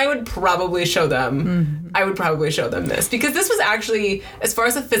 then I would probably show them. I would probably show them this, because this was actually, as far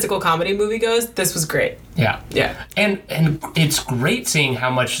as a physical comedy movie goes, this was great. Yeah. Yeah. And it's great seeing how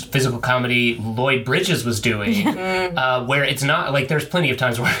much physical comedy Lloyd Bridges was doing, where it's not, like, there's plenty of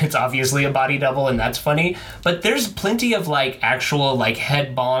times where it's obviously a body double and that's funny, but there's plenty of, like, actual, like,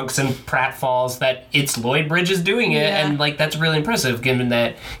 head bonks and pratfalls that it's Lloyd Bridges doing it, and, like, that's really impressive given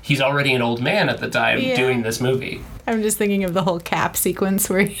that he's already an old man at the time doing this movie. I'm just thinking of the whole cap sequence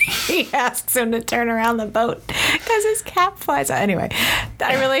where he asks him to turn around the boat because his cap flies out. Anyway,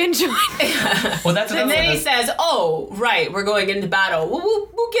 I really enjoyed it. Well, that's and then he says, "Oh, right, we're going into battle.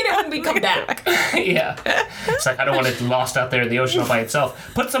 We'll get it when we come back." Yeah. It's like, I don't want it lost out there in the ocean all by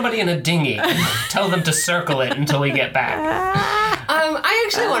itself. Put somebody in a dinghy. Tell them to circle it until we get back. I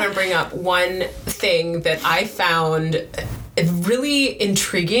actually want to bring up one thing that I found really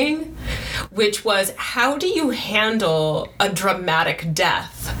intriguing, which was, how do you handle a dramatic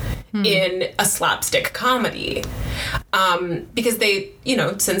death in a slapstick comedy? Because they, you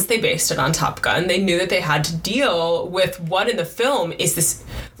know, since they based it on Top Gun, they knew that they had to deal with what in the film is this,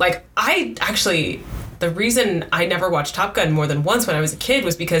 like, the reason I never watched Top Gun more than once when I was a kid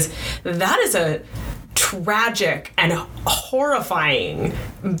was because that is a tragic and horrifying.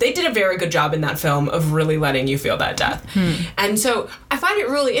 They did a very good job in that film of really letting you feel that death. And so I find it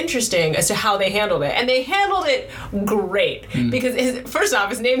really interesting as to how they handled it. And they handled it great because first off,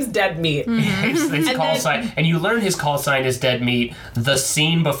 his name's Dead Meat. His call sign, and you learn his call sign is Dead Meat the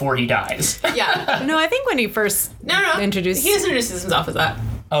scene before he dies. Yeah. No, I think when he first introduced... He introduces himself as that.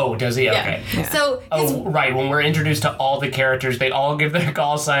 Oh, does he? Okay. Yeah. So right. When we're introduced to all the characters, they all give their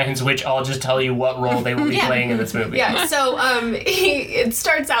call signs, which all just tell you what role they will be playing in this movie. Yeah. So it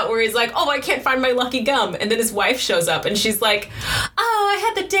starts out where he's like, "Oh, I can't find my lucky gum," and then his wife shows up, and she's like, "Oh, I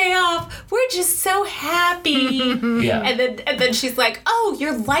had the day off. We're just so happy." Yeah. And then she's like, "Oh,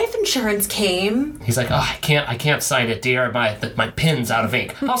 your life insurance came." He's like, "Oh, I can't sign it, dear. My pen's out of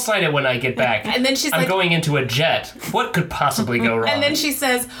ink. I'll sign it when I get back." And then she's I'm like, going into a jet. What could possibly go wrong? And then she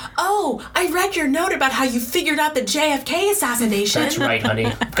says, "Oh, I read your note about how you figured out the JFK assassination." That's right, honey.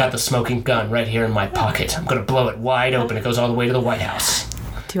 I've got the smoking gun right here in my pocket. I'm gonna blow it wide open. It goes all the way to the White House.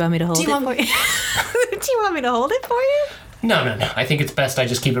 Do you want me to hold it for you? Do you want me to hold it for you? No. I think it's best I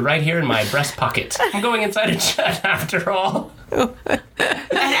just keep it right here in my breast pocket. I'm going inside a jet after all. And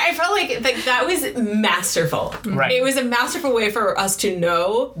I felt like that was masterful. Right. It was a masterful way for us to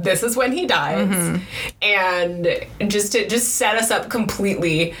know this is when he dies, and just to set us up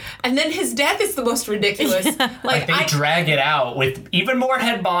completely. And then his death is the most ridiculous. Like they drag it out with even more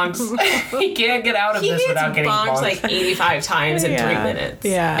head bonks. He can't get out of this without getting bonked. Like 85 times in 3 minutes.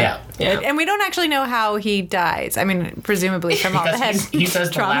 Yeah. And we don't actually know how he dies. I mean, presumably from all the head he says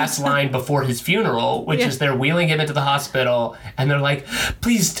the last line before his funeral, which is they're wheeling him into the hospital, and they're like,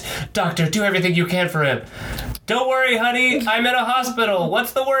 "Please, doctor, do everything you can for him. Don't worry, honey, I'm in a hospital.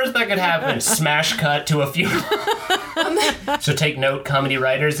 What's the worst that could happen?" Smash cut to a funeral. So take note, comedy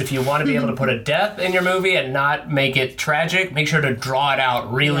writers, if you want to be able to put a death in your movie and not make it tragic, make sure to draw it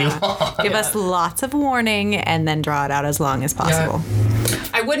out really long. Give us lots of warning and then draw it out as long as possible.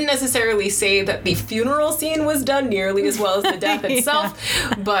 I wouldn't necessarily say that the funeral scene was done nearly as well as the death itself,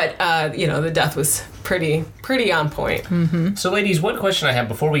 but the death was pretty on point. So ladies, one question I have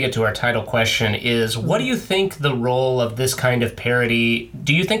before we get to our title question is, what do you think the role of this kind of parody,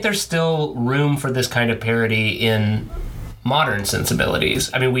 do you think there's still room for this kind of parody in modern sensibilities?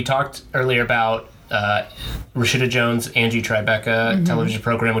 I mean, we talked earlier about Rashida Jones' Angie Tribeca television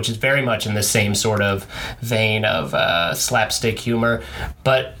program, which is very much in the same sort of vein of slapstick humor.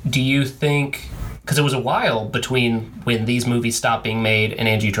 But do you think because it was a while between when these movies stopped being made and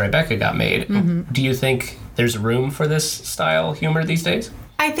Angie Tribeca got made. Do you think there's room for this style humor these days?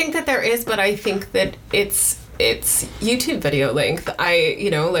 I think that there is, but I think that it's YouTube video length.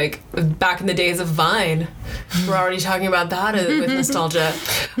 Like back in the days of Vine, we're already talking about that with nostalgia.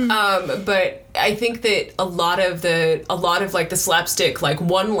 But I think that a lot of like the slapstick like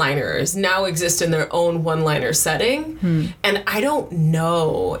one-liners now exist in their own one-liner setting. And I don't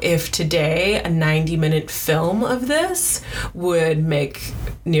know if today a 90-minute film of this would make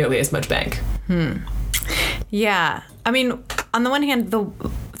nearly as much bank. Yeah. I mean, on the one hand, the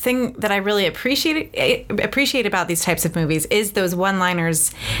thing that I really appreciate about these types of movies is those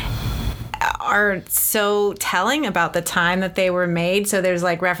one-liners are so telling about the time that they were made. So there's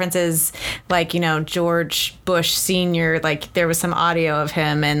like references like, George Bush Sr., like there was some audio of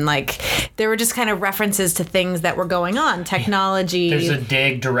him, and like there were just kind of references to things that were going on, technology. There's a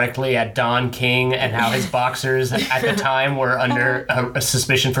dig directly at Don King and how his boxers at the time were under a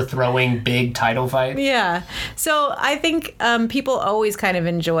suspicion for throwing big title fights. Yeah. So I think people always kind of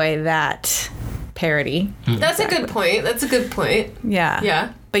enjoy that parody. That's a good point. Yeah.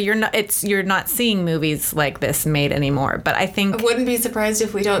 Yeah. But you're not seeing movies like this made anymore. But I think I wouldn't be surprised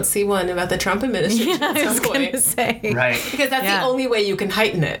if we don't see one about the Trump administration at some I was point. going to say. Right. Because that's the only way you can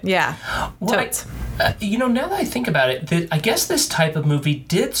heighten it. Yeah. Well, now that I think about it, I guess this type of movie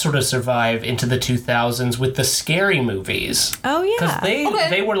did sort of survive into the 2000s with the scary movies. Oh, yeah. Because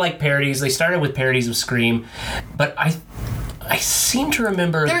they were like parodies. They started with parodies of Scream. But I seem to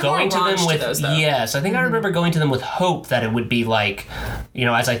remember going to them with I think I remember going to them with hope that it would be like,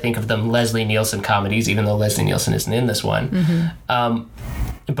 as I think of them, Leslie Nielsen comedies, even though Leslie Nielsen isn't in this one.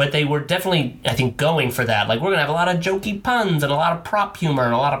 But they were definitely, I think, going for that. Like, we're going to have a lot of jokey puns and a lot of prop humor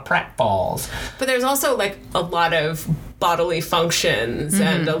and a lot of pratfalls. But there's also, like, a lot of bodily functions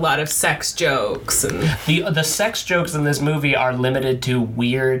and a lot of sex jokes. And the sex jokes in this movie are limited to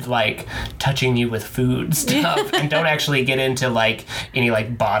weird, like, touching you with food stuff and don't actually get into, like, any,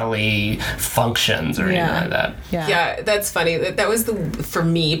 like, bodily functions or anything like that. Yeah, that's funny. That was for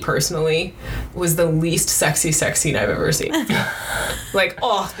me personally, was the least sexy sex scene I've ever seen. Like,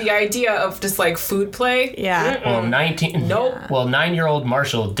 the idea of just, like, food play. Yeah. Well, 9-year-old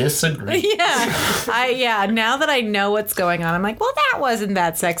Marshall disagrees. Yeah. Now that I know what's going on, I'm like, well, that wasn't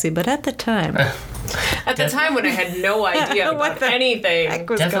that sexy, but at the time. At the time when I had no idea about anything.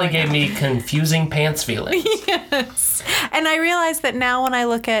 Definitely gave me confusing pants feelings. Yes. And I realize that now when I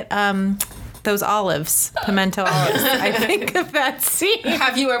look at those olives, pimento olives, I think of that scene.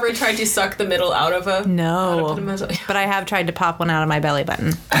 Have you ever tried to suck the middle out of a... No. But I have tried to pop one out of my belly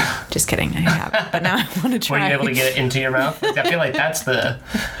button. Just kidding, I haven't. But now I want to try. Were you able to get it into your mouth? I feel like that's the...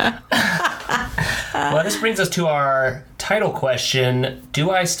 Well, this brings us to our title question.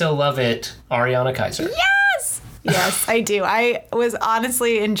 Do I still love it, Ariana Kaiser? Yes! Yes, I do. I was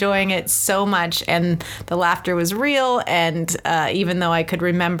honestly enjoying it so much, and the laughter was real, and even though I could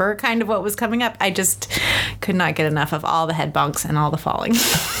remember kind of what was coming up, I just could not get enough of all the head bonks and all the falling.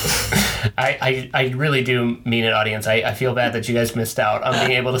 I really do mean it, audience. I feel bad that you guys missed out on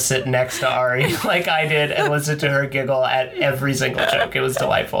being able to sit next to Ari like I did and listen to her giggle at every single joke. It was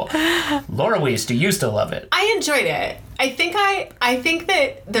delightful. Laura Weiss, do you still love it? I enjoyed it. I think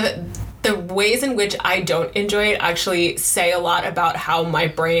that the ways in which I don't enjoy it actually say a lot about how my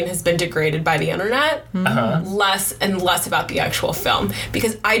brain has been degraded by the internet. Less and less about the actual film,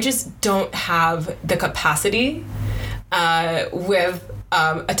 because I just don't have the capacity with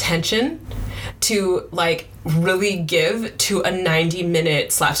attention to like really give to a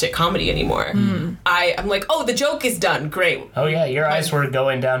 90-minute slapstick comedy anymore. I'm like, the joke is done. Great. Oh yeah, your eyes were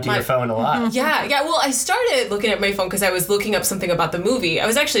going down to your phone a lot. Yeah. Well, I started looking at my phone because I was looking up something about the movie. I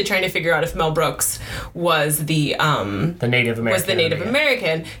was actually trying to figure out if Mel Brooks was the Native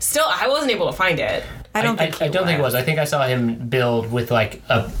American. Still, I wasn't able to find it. I don't think it was. I think I saw him billed with like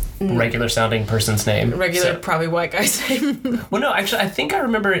a regular sounding person's name. Probably white guy's name. Well, no, actually, I think I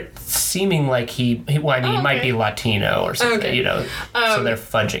remember it seeming like he might be Latino or something, so they're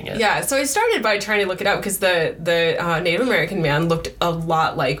fudging it. Yeah, so I started by trying to look it up because the Native American man looked a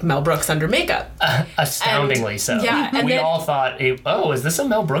lot like Mel Brooks under makeup. Astoundingly so. Yeah. And we all thought, is this a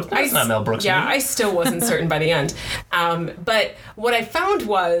Mel Brooks? It's not Mel Brooks. Yeah, movie. I still wasn't certain by the end. But what I found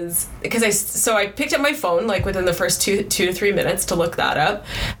was, because I picked up my phone like within the first 2 to 3 minutes to look that up,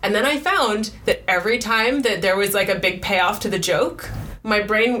 and then I found that every time that there was like a big payoff to the joke, my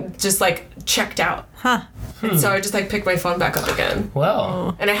brain just like checked out. And so I just like picked my phone back up again.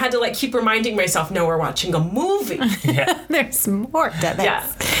 Wow. And I had to like keep reminding myself, no, we're watching a movie. There's more to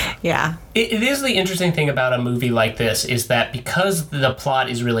this. Yeah. It is the interesting thing about a movie like this is that because the plot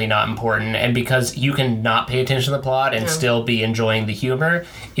is really not important and because you can not pay attention to the plot and still be enjoying the humor,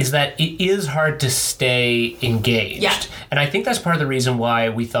 is that it is hard to stay engaged. Yeah. And I think that's part of the reason why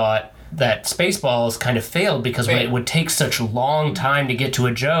we thought that Spaceballs kind of failed, because when it would take such a long time to get to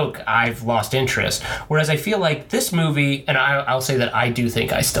a joke, I've lost interest. Whereas I feel like this movie, and I'll say that I do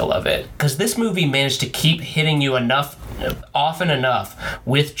think I still love it, because this movie managed to keep hitting you often enough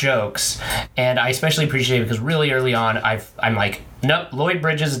with jokes, and I especially appreciate it because really early on I'm like, nope, Lloyd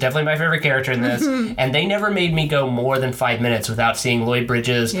Bridges is definitely my favorite character in this, and they never made me go more than 5 minutes without seeing Lloyd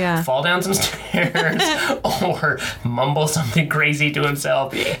Bridges fall down some stairs or mumble something crazy to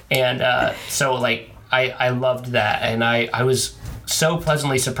himself, and so like I loved that, and I was so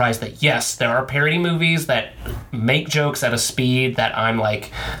pleasantly surprised that yes, there are parody movies that make jokes at a speed that I'm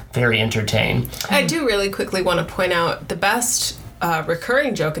like very entertained. I do really quickly want to point out the best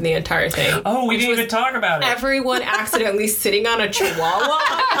recurring joke in the entire thing. Oh, we didn't even talk about it. Everyone accidentally sitting on a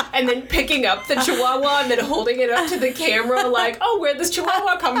chihuahua and then picking up the chihuahua and then holding it up to the camera like, oh, where'd this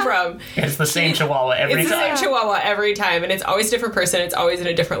chihuahua come from? It's the same chihuahua every time. It's the same chihuahua every time, and it's always a different person. It's always in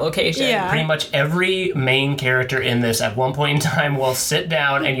a different location. Yeah. Pretty much every main character in this at one point in time will sit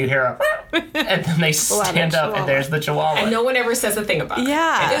down and you hear a and then they stand up and there's the chihuahua. And no one ever says a thing about it.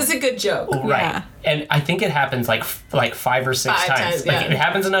 Yeah. It is a good joke. Right. Yeah. And I think it happens like 5 or 6 times. Like it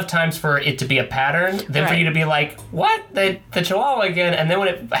happens enough times for it to be a pattern, then for you to be like, what? The chihuahua again? And then when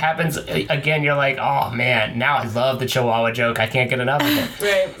it happens again, you're like, oh man, now I love the chihuahua joke. I can't get enough of it.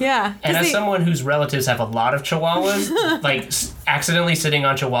 Right. Yeah. And as someone whose relatives have a lot of chihuahuas, like accidentally sitting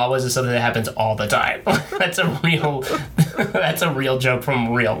on chihuahuas is something that happens all the time. That's a real joke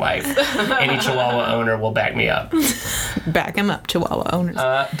from real life. Any chihuahua owner will back me up. Back him up, chihuahua owners.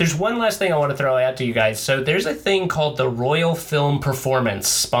 There's one last thing I want to throw out to you guys. So there's a thing called the Royal Film Performance,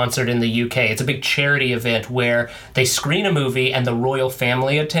 sponsored in the UK. It's a big charity event where they screen a movie and the royal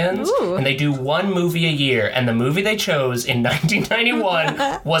family attends. Ooh. And they do one movie a year. And the movie they chose in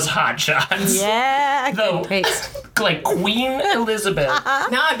 1991 was Hot Shots. Yeah. The, like Queen Elizabeth.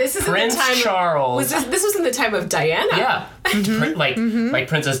 Nah, this is Prince in the time Charles. this was in the time of Diana. Yeah. Like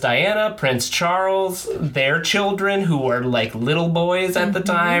Princess Diana, Prince Charles, their children who were like little boys at the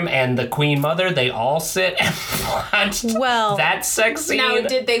time, and the Queen Mother, they all sit and watch that sex scene. Now,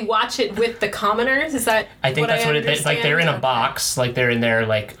 did they watch it with the commoners? Is that I think that's what it is. Like they're in a Okay. box, like they're in their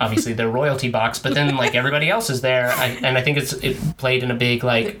like obviously their royalty box, but then like everybody else is there, and I think it played in a big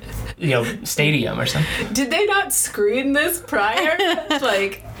like stadium or something. Did they not screen this prior?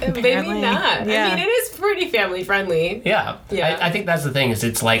 Like Apparently, maybe not. yeah. I mean, it is pretty family friendly. Yeah. I think that's the thing is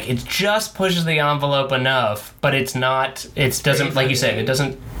it's like it just pushes the envelope enough, but it's not. It doesn't like you said. It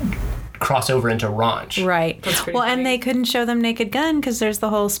doesn't cross over into raunch. Right. pretty Well, funny. and they couldn't show them Naked Gun because there's the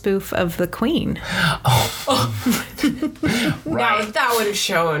whole spoof of the Queen. Now that would have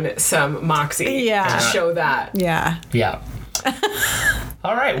shown some moxie. Yeah. To show that. Yeah. Yeah.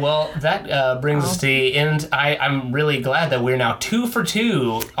 All right. Well, that brings us to the end. I'm really glad that we're now 2 for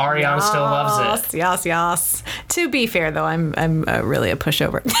 2. Ariana still loves it. Yes. To be fair, though, I'm really a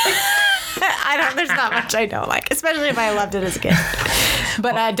pushover. There's not much I don't like, especially if I loved it as a kid.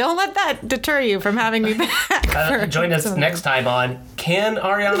 But don't let that deter you from having me back. Join us next time on Can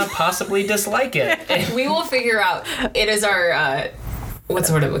Ariana Possibly Dislike It? We will figure out. It is our. What's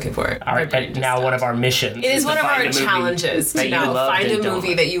the word I'm looking for? One of our missions. It is one of our challenges to now find a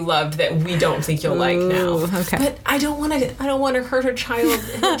movie that you loved that we don't think you'll like now. Okay. But I don't want to hurt her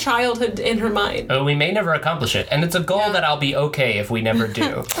childhood in her mind. We may never accomplish it, and it's a goal that I'll be okay if we never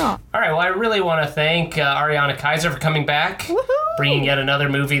do. All right, well, I really want to thank Ariana Kaiser for coming back, bringing yet another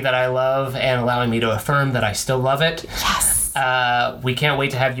movie that I love, and allowing me to affirm that I still love it. Yes. We can't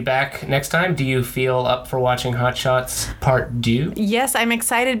wait to have you back next time. Do you feel up for watching Hot Shots Part 2? Yes, I'm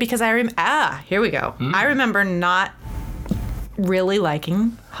excited because here we go. I remember not really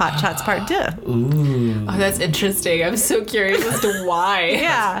liking Hot Shots Part 2. Ooh. Oh, that's interesting. I'm so curious as to why.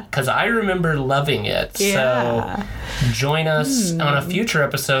 Yeah. Because I remember loving it. Yeah. So join us on a future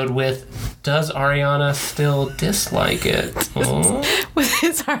episode with Does Ariana Still Dislike It?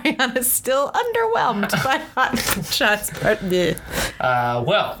 Is Ariana still underwhelmed by Hot Shots Part 2?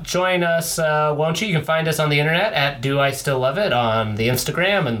 Well, join us, won't you? You can find us on the internet at Do I Still Love It on the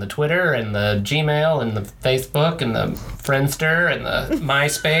Instagram and the Twitter and the Gmail and the Facebook and the Friendster and the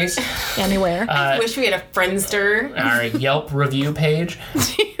MySpace. Anywhere. I wish we had a Friendster. Our Yelp review page.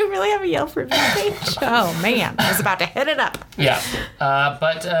 Do you really have a Yelp review page? Oh, man. I was about to hit it up. Yeah.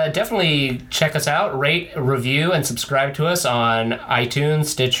 But definitely check us out, rate, review, and subscribe to us on iTunes,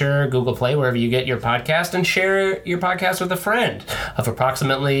 Stitcher, Google Play, wherever you get your podcast, and share your podcast with a friend of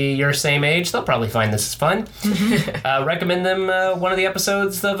approximately your same age. They'll probably find this fun. Recommend them one of the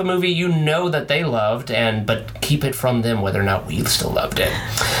episodes of a movie you know that they loved, but keep it from them whether or not we still loved it.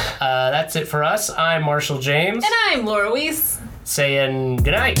 That's it for us. I'm Marshall James. And I'm Laura Weiss. Saying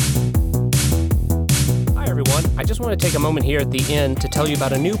goodnight. Hi everyone, I just want to take a moment here at the end to tell you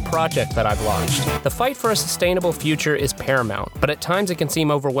about a new project that I've launched. The fight for a sustainable future is paramount, but at times it can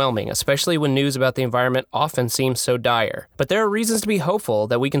seem overwhelming, especially when news about the environment often seems so dire. But there are reasons to be hopeful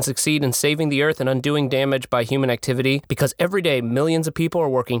that we can succeed in saving the earth and undoing damage by human activity, because every day millions of people are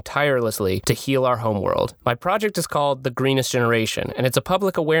working tirelessly to heal our homeworld. My project is called The Greenest Generation, and it's a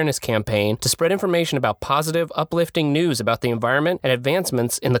public awareness campaign to spread information about positive, uplifting news about the environment and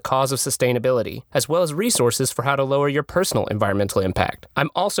advancements in the cause of sustainability, as well as resources for how to lower your personal environmental impact.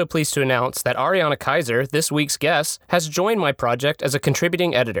 I'm also pleased to announce that Ariana Kaiser, this week's guest, has joined my project as a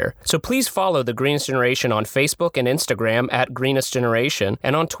contributing editor. So please follow The Greenest Generation on Facebook and Instagram at Greenest Generation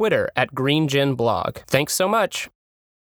and on Twitter at GreenGenBlog. Thanks so much.